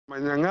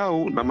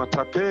Manyang'au na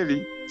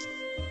matapeli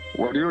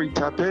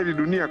walioitapeli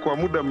dunia kwa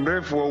muda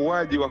mrefu,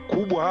 wauaji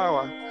wakubwa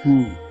hawa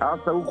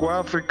hata huko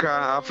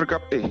Afrika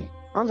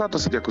kwanza hata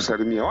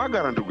sijakusalimia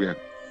Wagara ndugu yangu.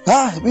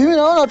 Mimi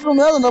naona tu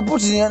umeanza na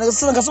Putin.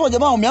 Sasa nikasema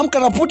jamaa umeamka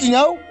na Putin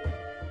au?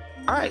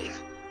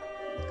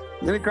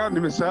 Mimi kama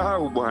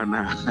nimesahau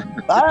bwana.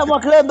 Haya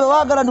Mwakilembe,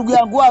 Wagara ndugu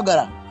yangu,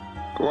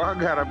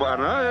 Wagara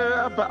bwana.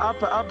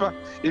 Hapa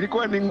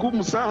ilikuwa ni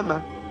ngumu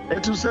sana.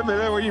 Eti useme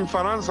leo hii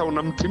Mfaransa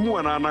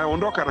unamtimua na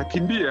anaondoka na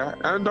kimbia.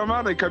 Ndio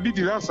maana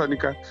ikabidi sasa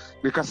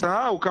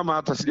nikasahau kama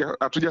hata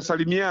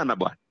hatujasalimiana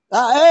bwana.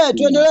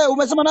 Tuendelee.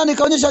 Umesema nani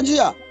kaonyesha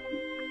njia?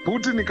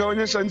 Putin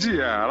kaonyesha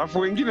njia, alafu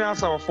wengine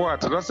hasa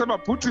wafuate. Tunasema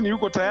Putin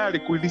yuko tayari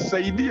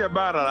kulisaidia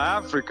bara la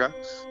Afrika,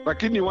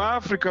 lakini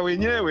Waafrika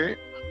wenyewe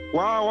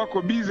wao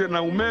wako bize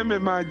na umeme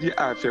maji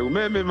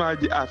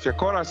afya.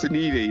 Chorus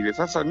ni ile.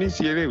 Sasa mimi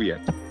sielewi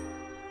hata.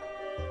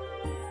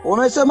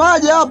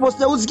 Umesemaje hapo?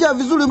 Sijausikia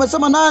vizuri.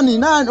 Umesema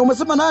nani?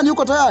 Umesema nani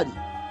yuko tayari?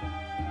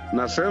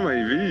 Nasema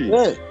hivi.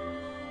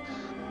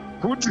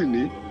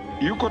 Putin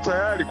yuko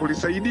tayari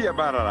kulisaidia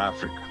bara la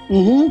Afrika.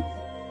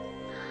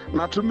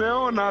 Na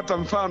tumeona hata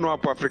mfano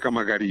hapo Afrika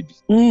Magharibi.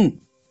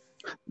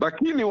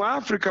 Lakini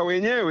Waafrika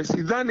wenyewe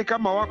sidhani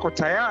kama wako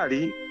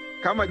tayari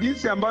kama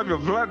jinsi ambavyo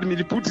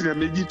Vladimir Putin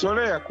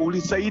amejitolea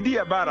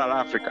kulisaidia bara la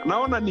Afrika.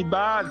 Naona ni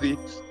baadhi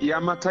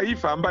ya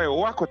mataifa ambayo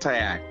wako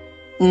tayari.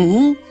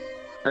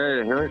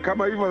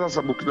 Kama hivyo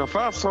sasa Burkina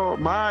Faso,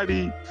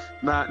 Hali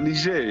na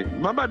Niger.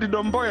 Mamadi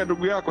Domboya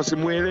ndugu yako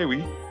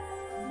simuelewi.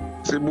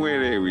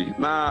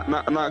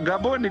 Na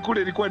Gaboni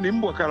kule ilikuwa ni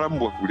mbwa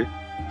kalambwa kule.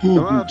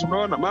 Maana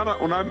tumeona, maana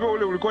unaambiwa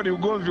ule ulikuwa ni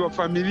ugomvi wa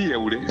familia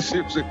ule.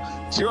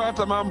 Sio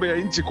hata mambo ya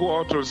nchi kuwa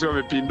watu sio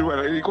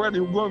wamepindua, ilikuwa ni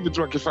ugomvi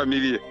tu wa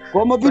kifamilia.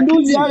 Kwa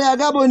mapinduzi yale ya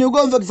Gabon ni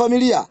ugomvi wa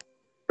kifamilia.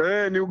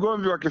 Ni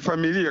ugomvi wa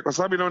kifamilia kwa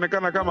sababu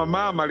inaonekana kama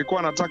mama alikuwa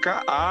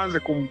anataka aanze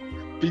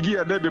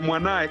kumpigia debe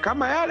mwanae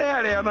kama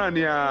yale ya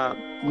nani ya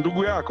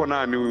ndugu yako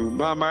nani huyu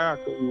mama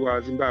yako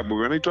wa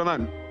Zimbabwe anaitwa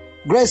nani?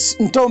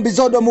 Grace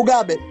Ntombizodo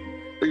Mugabe.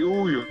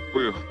 Huyo.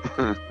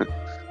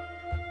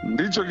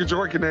 Ndicho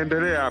kilichokuwa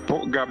kinaendelea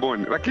hapo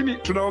Gabon. Lakini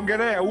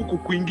tunaongelea huku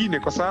kwingine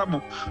kwa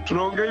sababu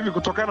tunaongea hivi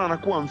kutokana na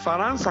kuwa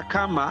Mfaransa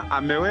kama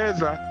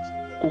ameweza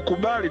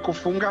kukubali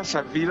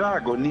kufungasha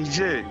vilago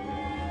Niger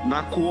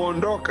na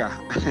kuondoka.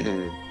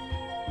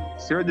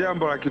 Sio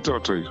jambo la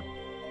kitoto hilo.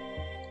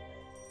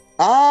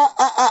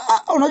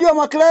 Unajua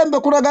Mwakilembe,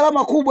 kuna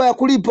gharama kubwa ya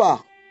kulipa.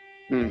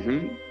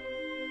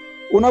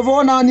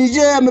 Unavyoona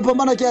Niger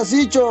amepambana kiasi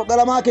hicho,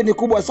 gharama yake ni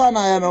kubwa sana,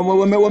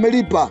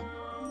 wamelipa.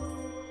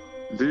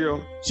 Ndio.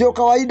 Sio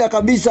kawaida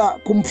kabisa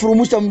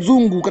kumfurumusha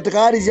mzungu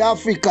katika ardhi ya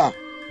Afrika.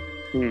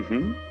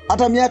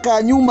 Hata miaka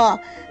ya nyuma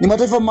ni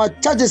mataifa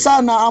machache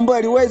sana ambayo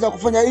yaliweza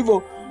kufanya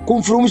hivyo,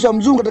 kumfurumusha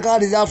mzungu katika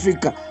ardhi ya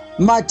Afrika.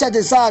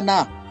 Machache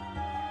sana.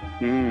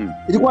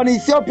 Ilikuwa ni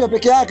Ethiopia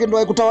peke yake ndio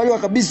haikutawaliwa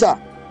kabisa.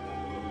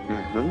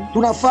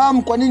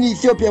 Tunafahamu kwa nini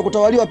Ethiopia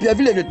kutawaliwa pia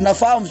vile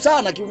tunafahamu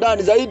sana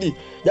kiundani zaidi.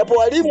 Japo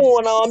walimu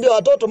wanawaambia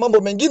watoto mambo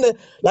mengine,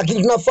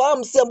 lakini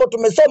tunafahamu sisi ambao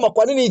tumesoma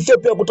kwa nini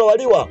Ethiopia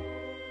kutawaliwa.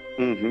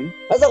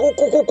 Sasa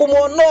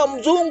kumuondoa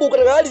mzungu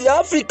katika ardhi ya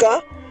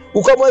Afrika,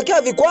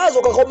 ukamwekea vikwazo,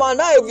 ukakomaa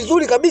naye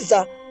vizuri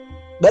kabisa,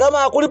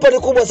 gharama ya kulipa ni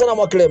kubwa sana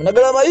Mwakilembe. Na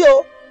gharama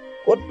hiyo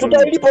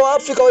tutalipa wa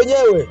Afrika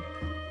wenyewe.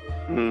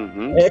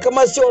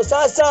 Kama sio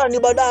sasa ni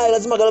baadaye,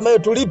 lazima gharama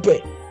hiyo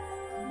tulipe.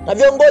 Na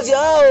viongozi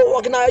hao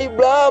wakina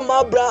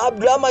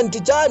Abdulrahman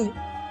Tichani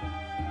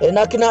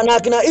na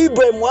kina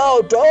Ibrahim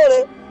wao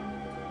Traore,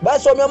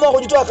 basi wameamua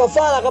kujitoa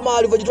kafara kama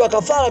alivyojitoa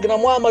kafara kina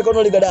Muammar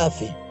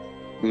Gaddafi.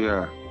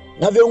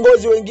 Na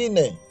viongozi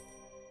wengine.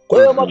 Kwa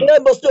hiyo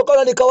Mwakilembe sio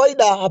kama ni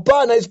kawaida,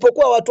 hapana,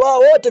 isipokuwa watu hao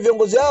wote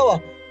viongozi hawa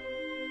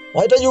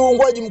wanahitaji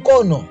uungwaji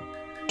mkono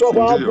kutoka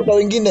kwa Afrika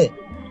wengine.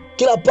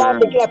 Kila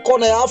pande, kila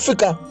kona ya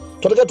Afrika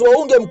tunataka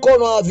tuwaunge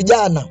mkono hawa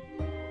vijana.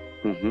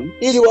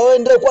 Ili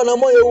waende kuwa na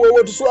moyo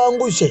huo,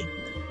 tusiwaangushe.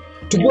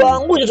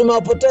 Tukiwaangusha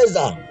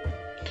tumewapoteza.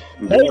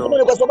 Na hiyo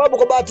ni kwa sababu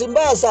kwa bahati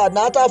mbaya sana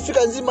hata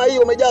Afrika nzima hii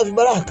wamejaa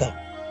vibaraka.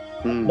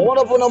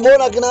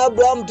 Unaona kina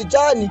Abraham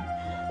Tichani,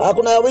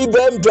 kuna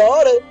Ibrahim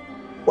Traore,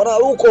 wana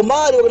huko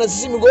Mali, wana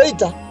Sisimi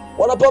Goita,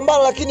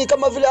 wanapambana, lakini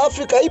kama vile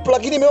Afrika ipo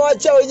lakini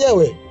imewaacha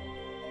wenyewe.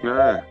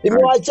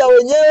 Imewaacha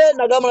wenyewe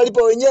na gharama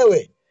nalipa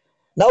wenyewe.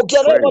 Na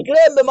ukiangalia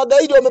Mwakilembe,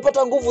 magaidi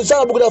wamepata nguvu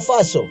sana Burkina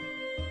Faso.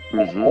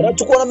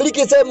 Wanachukua na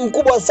miliki sehemu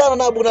kubwa sana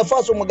na Burkina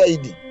Faso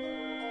magaidi.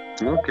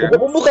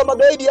 Ukikumbuka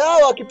magaidi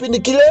hawa kipindi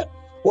kile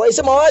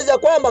walisema wazi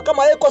kwamba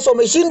kama ECOWAS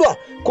wameshindwa,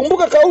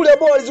 kumbuka kauli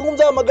ambayo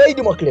walizungumza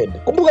magaidi Mwakilembe.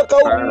 Kumbuka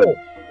kauli hiyo.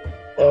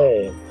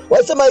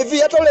 Wasema hivi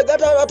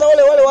hata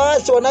wale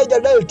waasi wa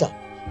Niger Delta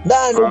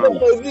ndani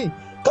wasema hivi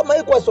kama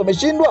ECOWAS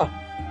wameshindwa,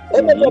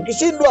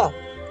 wakishindwa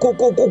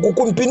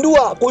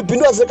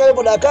kuipindua serikali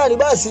madarakani,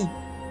 basi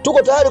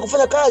tuko tayari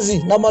kufanya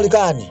kazi na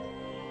Marekani.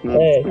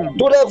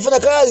 Tuko kufanya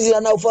kazi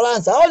na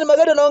Ufaransa. Hao ni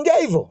magaidi wanaongea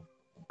hivyo.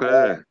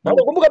 Na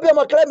kumbuka pia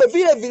Mwakilembe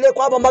vile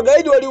kwamba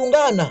magaidi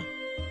waliungana.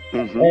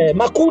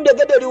 Makundi ya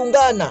gaidi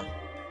waliungana.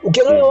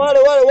 Ukiangalia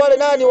wale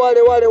nani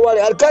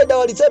wale Al-Qaeda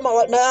walisema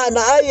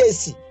na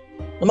IS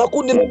na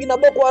makundi mengine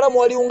Boko Haram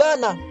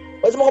waliungana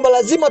Wasema kwamba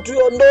lazima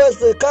tuiondoe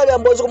serikali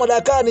ambazo ziko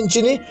madarakani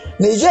nchini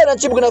Niger na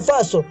nchini Burkina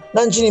Faso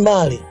na nchini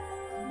Mali.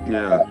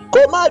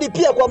 Kwa Mali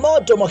pia kwa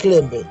moto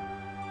Mwakilembe.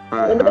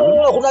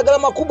 Ndio kuna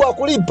gharama kubwa ya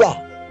kulipa.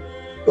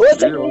 Wewe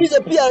tuulize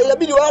pia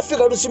inabidi wa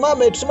Afrika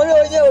tusimamie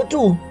wenyewe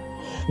tu.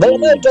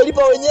 Gharama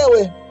tutalipa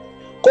wenyewe.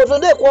 Kwa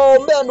tuendelee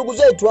kuwaombea ndugu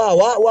zetu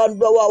hawa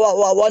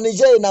wa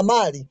Niger na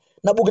Mali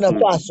na Burkina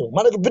Faso.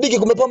 Maana kipindi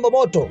kumepamba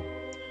moto.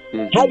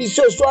 Hali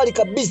sio swali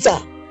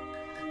kabisa.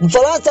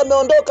 Mfaransa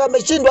ameondoka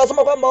ameshindwa,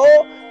 asema kwamba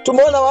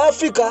tumeona wa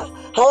Afrika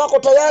hawako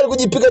tayari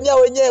kujipigania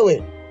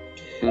wenyewe.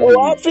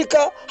 Wa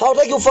Afrika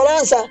hawataki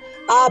Ufaransa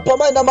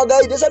apambane na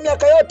magaidi. Sasa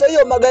miaka yote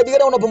hiyo magaidi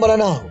gani unapambana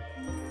nao?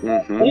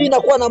 Hii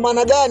inakuwa na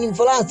maana gani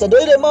Mfaransa? Ndio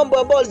ile mambo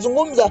ambayo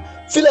alizungumza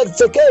Felix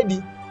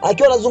Tshisekedi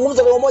akiwa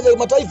anazungumza kwa Umoja wa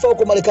Mataifa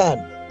huko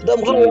Marekani. Ndio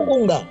mkutano wa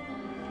Bunga.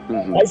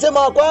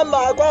 Alisema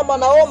kwamba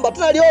naomba,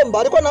 tena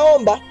alikuwa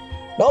naomba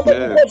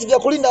vikosi vya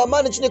kulinda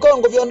amani nchini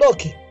Kongo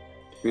viondoke.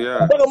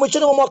 Mpaka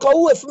mwishoni mwa mwaka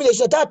huu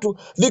 2023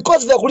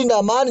 vikosi vya kulinda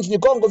amani nchini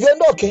Kongo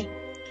viondoke.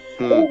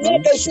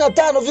 Miaka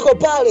 25 viko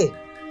pale.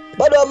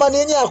 Bado amani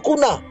yenyewe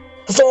hakuna.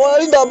 Sasa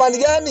wanalinda amani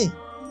gani?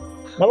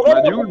 Na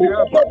wakati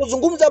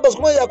kuzungumza hapa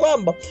siku moja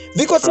kwamba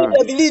vikosi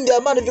vya vilinde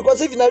amani,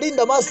 vikosi hivi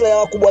vinalinda maslahi ya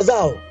wakubwa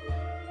zao.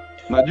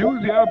 Na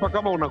juzi hapa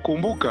kama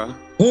unakumbuka,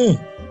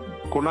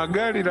 kuna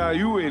gari la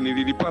UN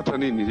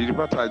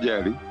lilipata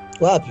ajali.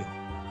 Wapi?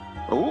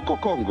 Huko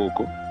Kongo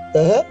huko.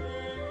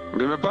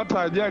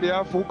 Limepata ajali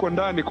afu huko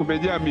ndani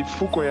kumejaa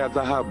mifuko ya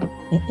dhahabu.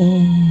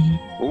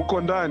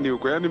 Huko ndani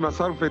huko, yani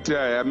masulfate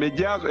haya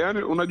yamejaza,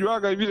 yani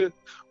unajuaga hivi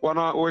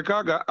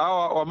wanawekaga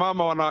hawa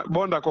wamama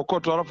wanabonda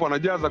kokoto alafu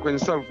wanajaza kwenye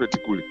sulfate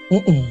kule.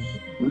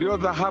 Ndio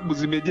dhahabu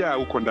zimejaa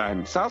huko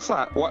ndani.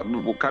 Sasa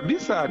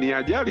kabisa ni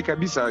ajali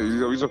kabisa,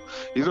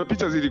 hizo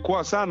picha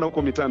zilikuwa sana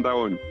huko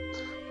mitandaoni.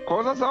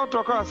 Kwa sasa watu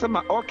wakawa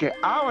wasema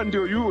hawa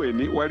ndio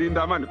UN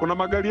walinda amani. Kuna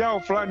magari yao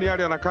fulani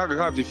yale yanakaga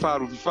kama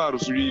vifaru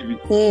sijui hivi.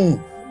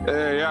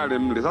 Yale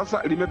mle.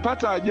 Sasa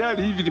limepata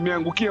ajali hivi,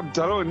 limeangukia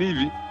mtaroni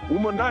hivi,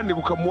 humo ndani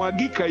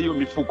kukamwagika hiyo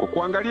mifuko.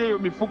 Kuangalia hiyo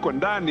mifuko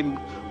ndani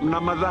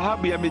na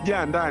madhahabu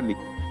yamejaa ndani.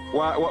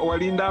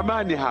 Walinda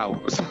amani hao.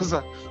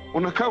 Sasa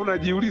unakaa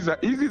unajiuliza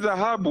hizi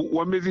dhahabu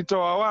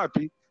wamezitoa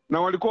wapi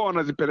na walikuwa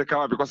wanazipeleka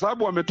wapi? Kwa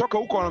sababu wametoka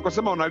huko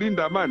wanakosema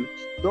wanalinda amani,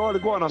 ndio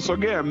walikuwa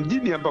wanasogea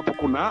mjini ambapo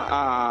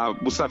kuna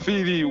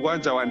usafiri,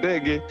 uwanja wa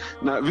ndege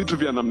na vitu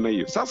vya namna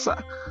hiyo. Sasa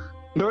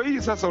ndio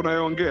hii sasa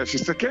unayoongea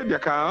Tshisekedi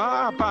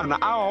hapana,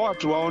 hawa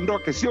watu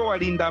waondoke, sio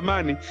walinda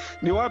amani,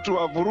 ni watu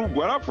wa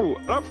vurugu. Alafu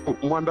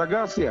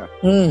Mwandagasia.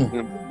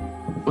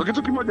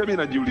 Kitu kimoja mimi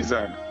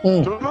najiulizana.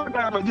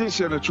 Tunaona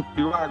majeshi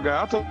yanachukuliwaga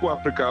hata kwa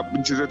Afrika,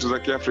 nchi zetu za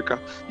Kiafrika,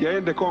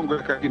 yaende Kongo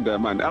yakalinda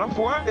amani.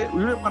 Alafu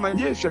yule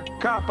mwanajeshi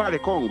akikaa pale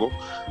Kongo,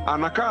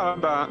 anakaa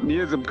labda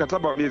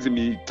mkataba wa miezi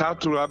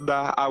 3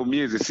 labda au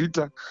miezi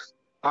 6.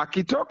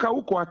 Akitoka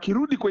huko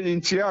akirudi kwenye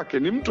nchi yake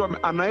ni mtu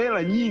ana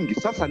hela nyingi.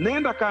 Sasa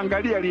nenda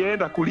kaangalia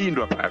aliyeenda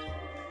kulindwa pale.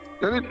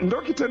 Yaani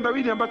ndio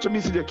kitendawili ambacho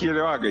mimi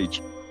sijakielewaga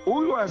hicho.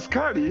 Huyu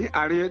askari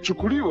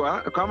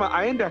aliyechukuliwa kama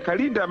aende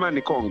akalinda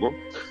amani Kongo,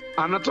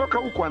 anatoka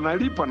huko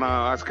analipa,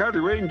 na askari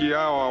wengi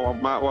hawa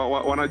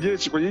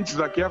wanajeshi kwenye nchi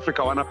za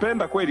Kiafrika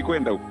wanapenda kweli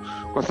kwenda huko.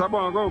 Kwa sababu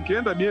wanakuwa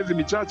ukienda miezi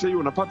michache hiyo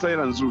unapata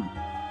hela nzuri.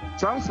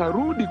 Sasa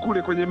rudi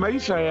kule kwenye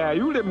maisha ya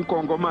yule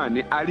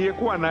mkongomani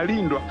aliyekuwa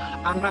analindwa,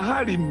 ana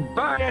hali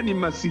mbaya, ni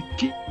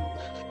masikini.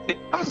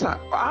 Sasa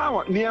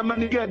hawa ni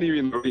amani gani hiyo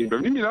inalindwa?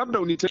 Mimi labda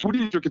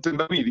unitefulie hicho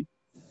kitendawili.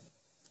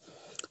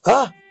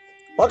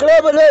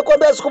 Wakilembe leo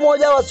kwambia siku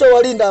moja hawa sio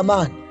walinda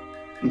amani.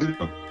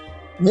 Ndio.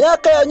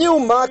 Miaka ya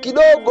nyuma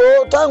kidogo,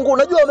 tangu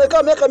unajua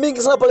wamekaa miaka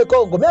mingi sana pale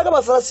Kongo, miaka kama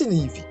 30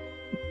 hivi.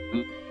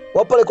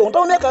 Wapo pale Kongo,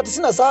 tangu miaka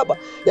 97.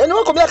 Yaani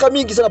wako miaka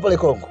mingi sana pale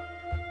Kongo.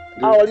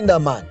 Hawa walinda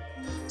amani.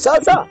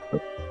 Sasa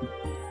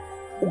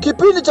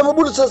ukipindi cha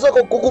Mabudu sasa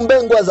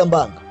kukumbengwa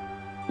Zambanga.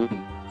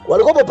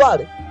 Walikopo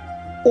pale.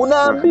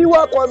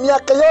 Unaambiwa kwa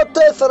miaka yote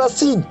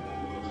 30.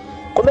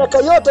 Kwa miaka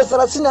yote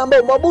 30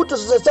 ambayo Mabutu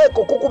Sese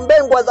Seko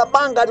kukumbengwa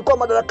Zambanga alikuwa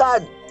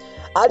madarakani,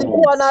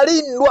 alikuwa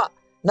analindwa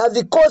na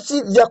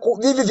vikosi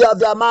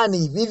vya amani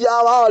hivi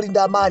hawa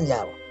walinda amani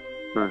hawa.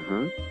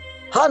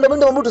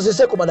 Ndio Mabutu Sese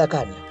Seko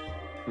madarakani.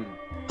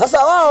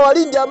 Sasa wao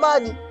walinda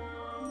amani,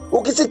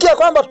 ukisikia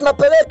kwamba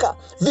tunapeleka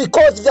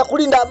vikosi vya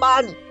kulinda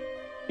amani,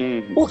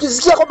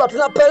 ukisikia kwamba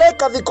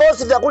tunapeleka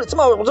vikosi vya kulinda,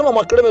 sema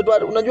Mwakeleme tu,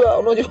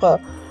 unajua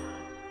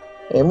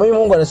mimi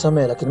Mungu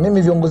anasamehe, lakini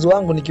mimi viongozi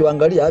wangu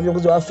nikiwaangalia,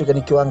 viongozi wa Afrika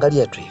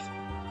nikiwaangalia tu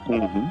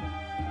hivi.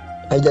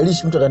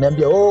 Haijalishi mtu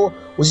ananiambia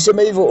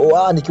usiseme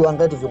hivyo,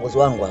 nikiwaangalia tu viongozi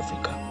wangu wa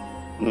Afrika.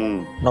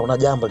 Na kuna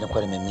jambo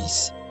linakuwa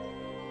limemiss.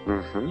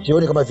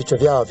 Sioni kama vichwa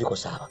vyao viko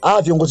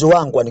sawa. Viongozi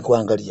wangu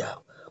nikiwaangalia,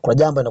 kuna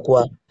jambo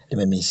linakuwa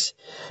limemiss.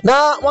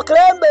 Na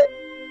Mwakeleme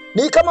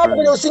ni kama wapo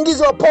kwenye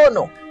usingizi wa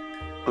pono.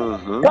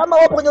 Kama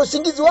wapo kwenye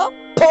usingizi wa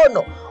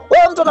pono.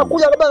 Wewe mtu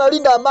anakuja kama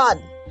analinda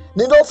amani.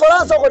 Ni ndio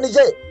Ufaransa huko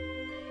Niger.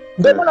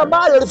 Ndio maana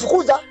Mali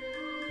alifukuza.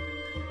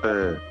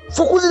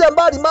 Fukuzi ya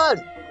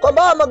Mali.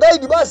 Kwamba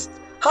magaidi basi,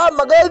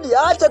 magaidi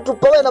acha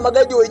tupawe na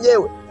magaidi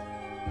wenyewe.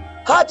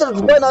 Acha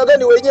tupawe na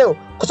magaidi wenyewe.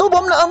 Kwa sababu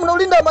hamna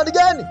ulinda amani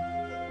gani?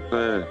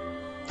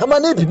 Kama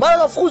nipi? Mara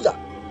kafukuza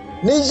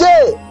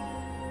Niger.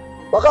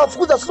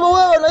 Wakafukuza. Sio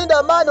wewe unalinda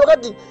amani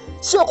wakati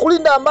sio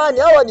kulinda amani.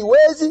 Hawa ni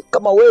wezi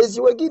kama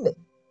wezi wengine.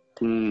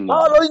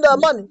 Hawa wanalinda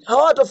amani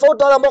hawa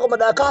tofauti wale ambao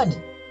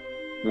madarakani.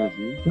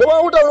 Ndio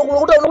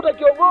unakuta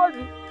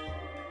kiongozi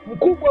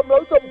mkubwa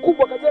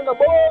mkubwa kajenga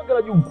bonge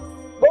la jumba.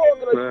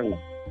 Bonge la jumba.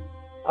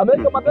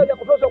 Ameweka magari ya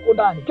kutosha huko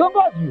ndani.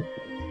 Kiongozi huyo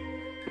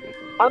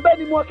ambaye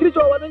ni mwakilishi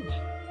wa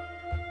wananchi.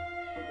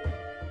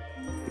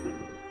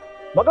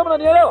 Makama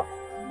unanielewa?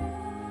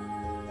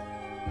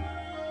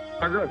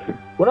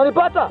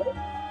 Unanipata?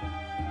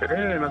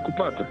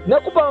 Nakupata.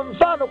 Nakupa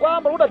mfano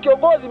kwamba unakuta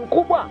kiongozi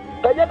mkubwa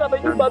kajenga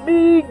majumba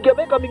mingi,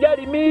 ameweka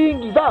migari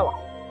mingi, sawa?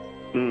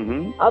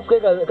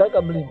 Afrika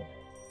kaika mlima.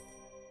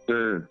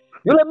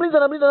 Yule mlinzi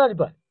anamlinda nani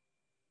pale?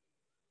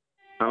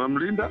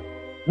 Anamlinda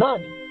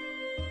nani?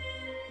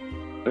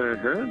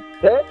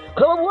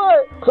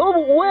 Kwa sababu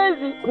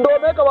uwezi ndio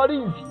wameweka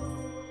walinzi.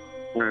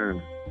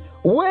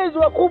 Uwezi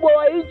wakubwa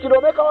wa nchi ndio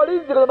wameweka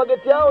walinzi kwenye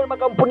mageti yao na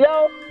makampuni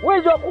yao.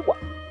 Uwezi wakubwa.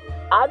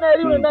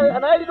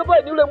 Anayelinda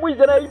pale ni yule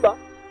mwizi anayeiba.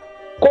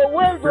 Kwa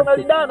uwezi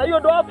wanalindana, hiyo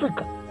ndio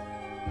Afrika.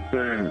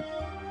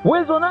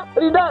 Uwezi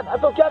wanalindana.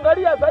 Sasa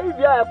ukiangalia sasa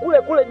hivi haya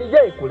kule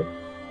Niger kule.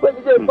 Kule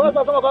Niger basi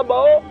wanasema kwamba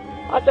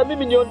acha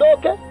mimi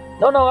niondoke.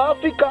 Naona wa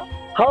Afrika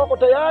hawako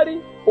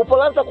tayari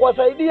Ufaransa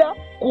kuwasaidia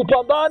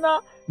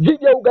kupambana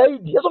dhidi ya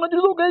ugaidi. Sasa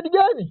unajiuliza ugaidi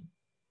gani?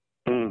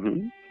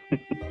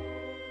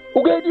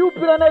 Ugaidi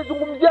upi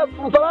anayezungumzia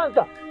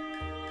Mfaransa?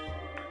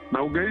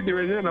 Na ugaidi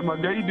wenyewe na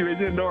magaidi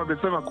wenyewe ndio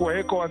wamesema kuwa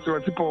ECOWAS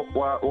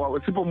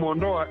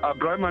wasipomuondoa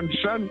Abraham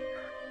Tchiani,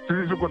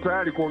 sisi tuko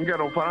tayari kuongea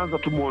na Ufaransa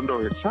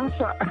tumuondoe.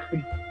 Sasa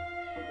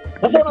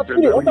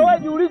unafikiri wewe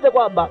jiulize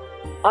kwamba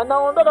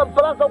anaondoka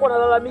Mfaransa huko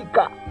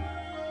analalamika.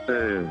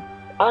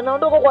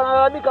 Anaondoka kwa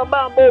analalamika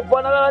mambo,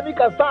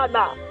 analalamika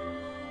sana.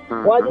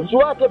 Wajeshi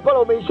wake pale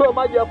wameishiwa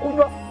maji ya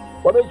kunywa,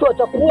 wameishiwa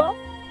chakula.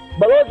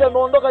 Balozi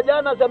ameondoka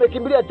jana,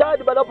 amekimbilia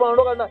Chad, baada hapo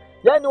anaondoka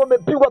yani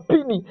wamepigwa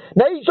pini.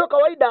 Na hii sio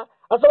kawaida.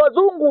 Sasa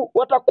wazungu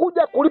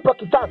watakuja kulipa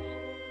kisasi.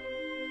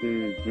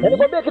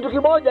 Nikwambia kitu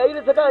kimoja,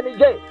 ile serikali ya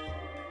Niger.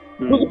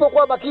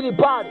 Tusipokuwa makini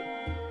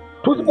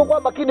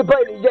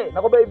pale. Niger,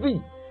 nakwambia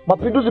hivi,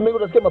 mapinduzi mengine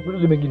utasikia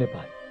mapinduzi mengine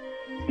pale.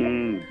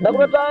 Na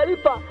kuna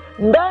taarifa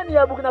ndani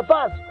ya Burkina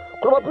Faso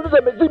kuna mapinduzi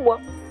yamezimwa.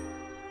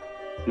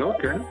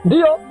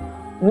 Ndio.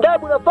 Ndani ya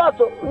Burkina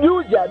Faso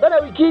juzi ndani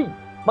ya wiki hii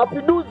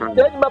mapinduzi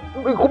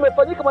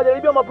kumefanyika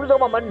majaribio ya mapinduzi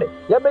kama 4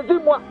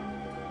 yamezimwa.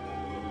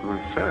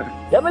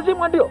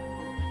 Yamezimwa ndio.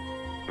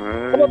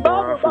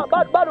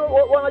 Bado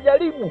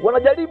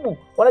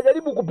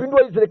wanajaribu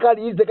kupindua hii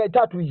serikali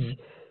tatu hizi.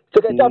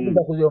 Serikali tatu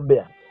za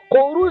kuziombea.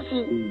 Kwa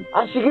Urusi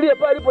ashikilie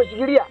pale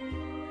aliposhikilia.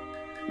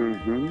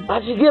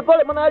 Ashikilie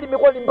pale maana hali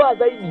imekuwa ni mbaya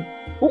zaidi.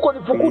 Huko ni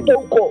fukuto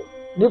huko.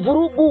 Ni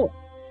vurugu.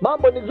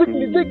 Mambo ni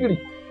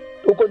zigili.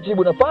 Huko nchini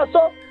Burkina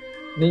Faso,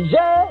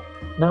 Niger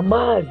na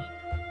Mali.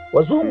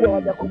 Wazungu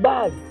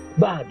hawajakubali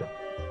bado.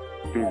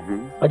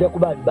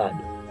 Hawajakubali bado.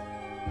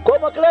 Kwa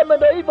makelele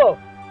ndio hivyo.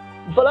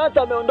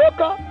 Mfaransa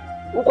ameondoka,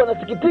 huko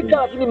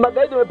anasikitika, lakini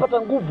magaidi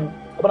wamepata nguvu.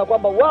 Kwa maana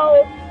kwamba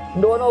wao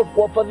ndio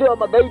wanaowafadhili wa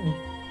magaidi.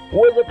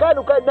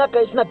 Uwezekano ukae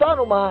miaka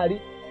 25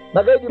 mahali,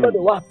 magaidi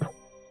bado wapo.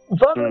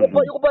 Mfaransa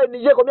yuko pale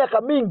Niger kwa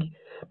miaka mingi,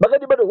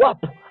 magaidi bado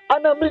wapo.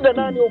 Anamlinda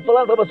nani wa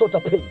Ufaransa kama sio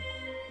tapeli?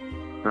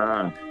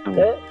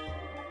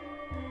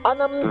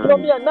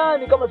 Anamtumia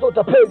nani kama sio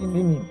tapeli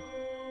nini?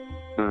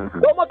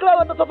 Kwa makelele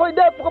wana safari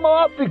ndefu kama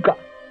Waafrika.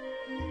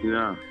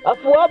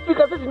 Afu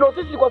Afrika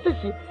sisi kwa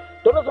sisi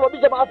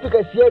tunasababisha Afrika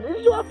isiende.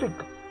 Sisi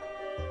Afrika.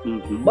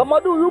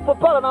 Mamadu yupo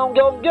pala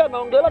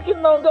naongea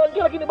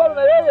lakini bado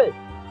na yeye.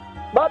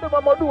 Bado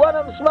Mamadu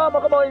hana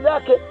msimamo kama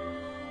wenzake.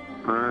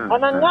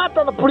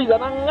 Anang'ata na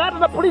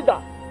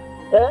puliza.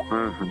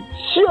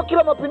 Sio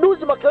kila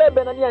mapinduzi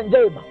makelebe na nia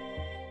njema.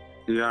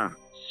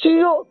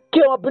 Sio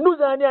kila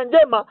mapinduzi na nia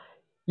njema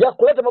ya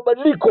kuleta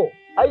mabadiliko.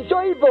 Haisho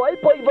hivyo,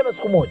 haipo hivyo na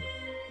siku moja.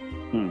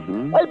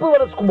 Haipo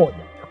hivyo na siku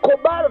moja. Kwa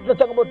bado tuna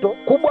changamoto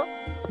kubwa,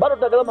 bado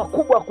tuna gharama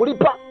kubwa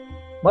kulipa.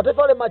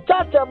 Mataifa yale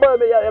machache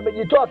ambayo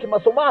yamejitoa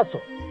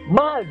kimasomaso,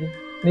 Mali,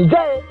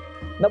 Niger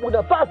na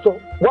Burkina Faso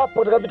wapo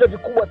katika vita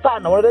vikubwa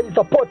sana, wanahitaji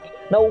support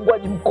na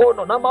uungwaji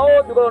mkono na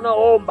maombi kwa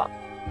wanaoomba.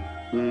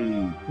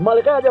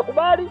 Marekani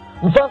hajakubali,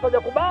 Mfaransa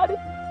hajakubali,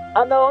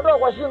 anaondoka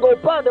kwa shingo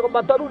upande kwamba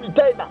atarudi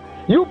tena.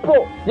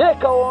 Yupo, yeye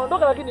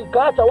kaondoka lakini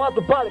kaacha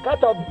watu pale,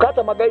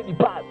 kaacha magaidi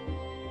pale.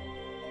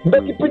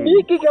 Ndio kipindi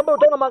hiki ambacho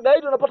utaona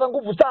magaidi wanapata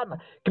nguvu sana,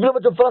 kipindi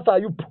ambacho Mfaransa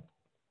hayupo.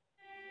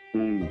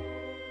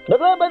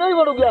 Nasema ndio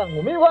hivyo ndugu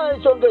yangu. Mimi bwana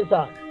nichongee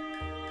sana.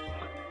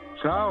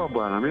 Sawa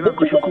bwana, mimi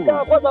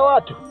nakushukuru. Kwanza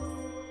watu.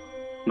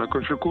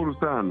 Nakushukuru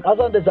sana.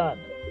 Asante sana.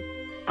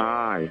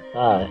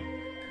 Haya.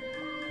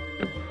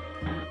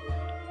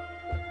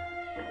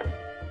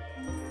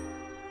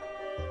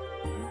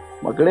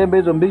 Makelembe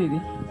hizo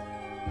mbili.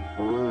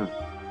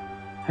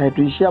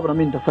 Tuishie hapo na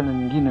mimi nitafanya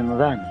nyingine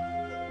nadhani.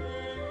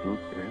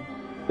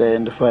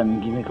 Nitafanya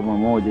nyingine kama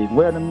moja hivi.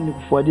 Ngoja na mimi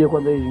nikufuatie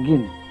kwanza hizi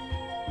nyingine.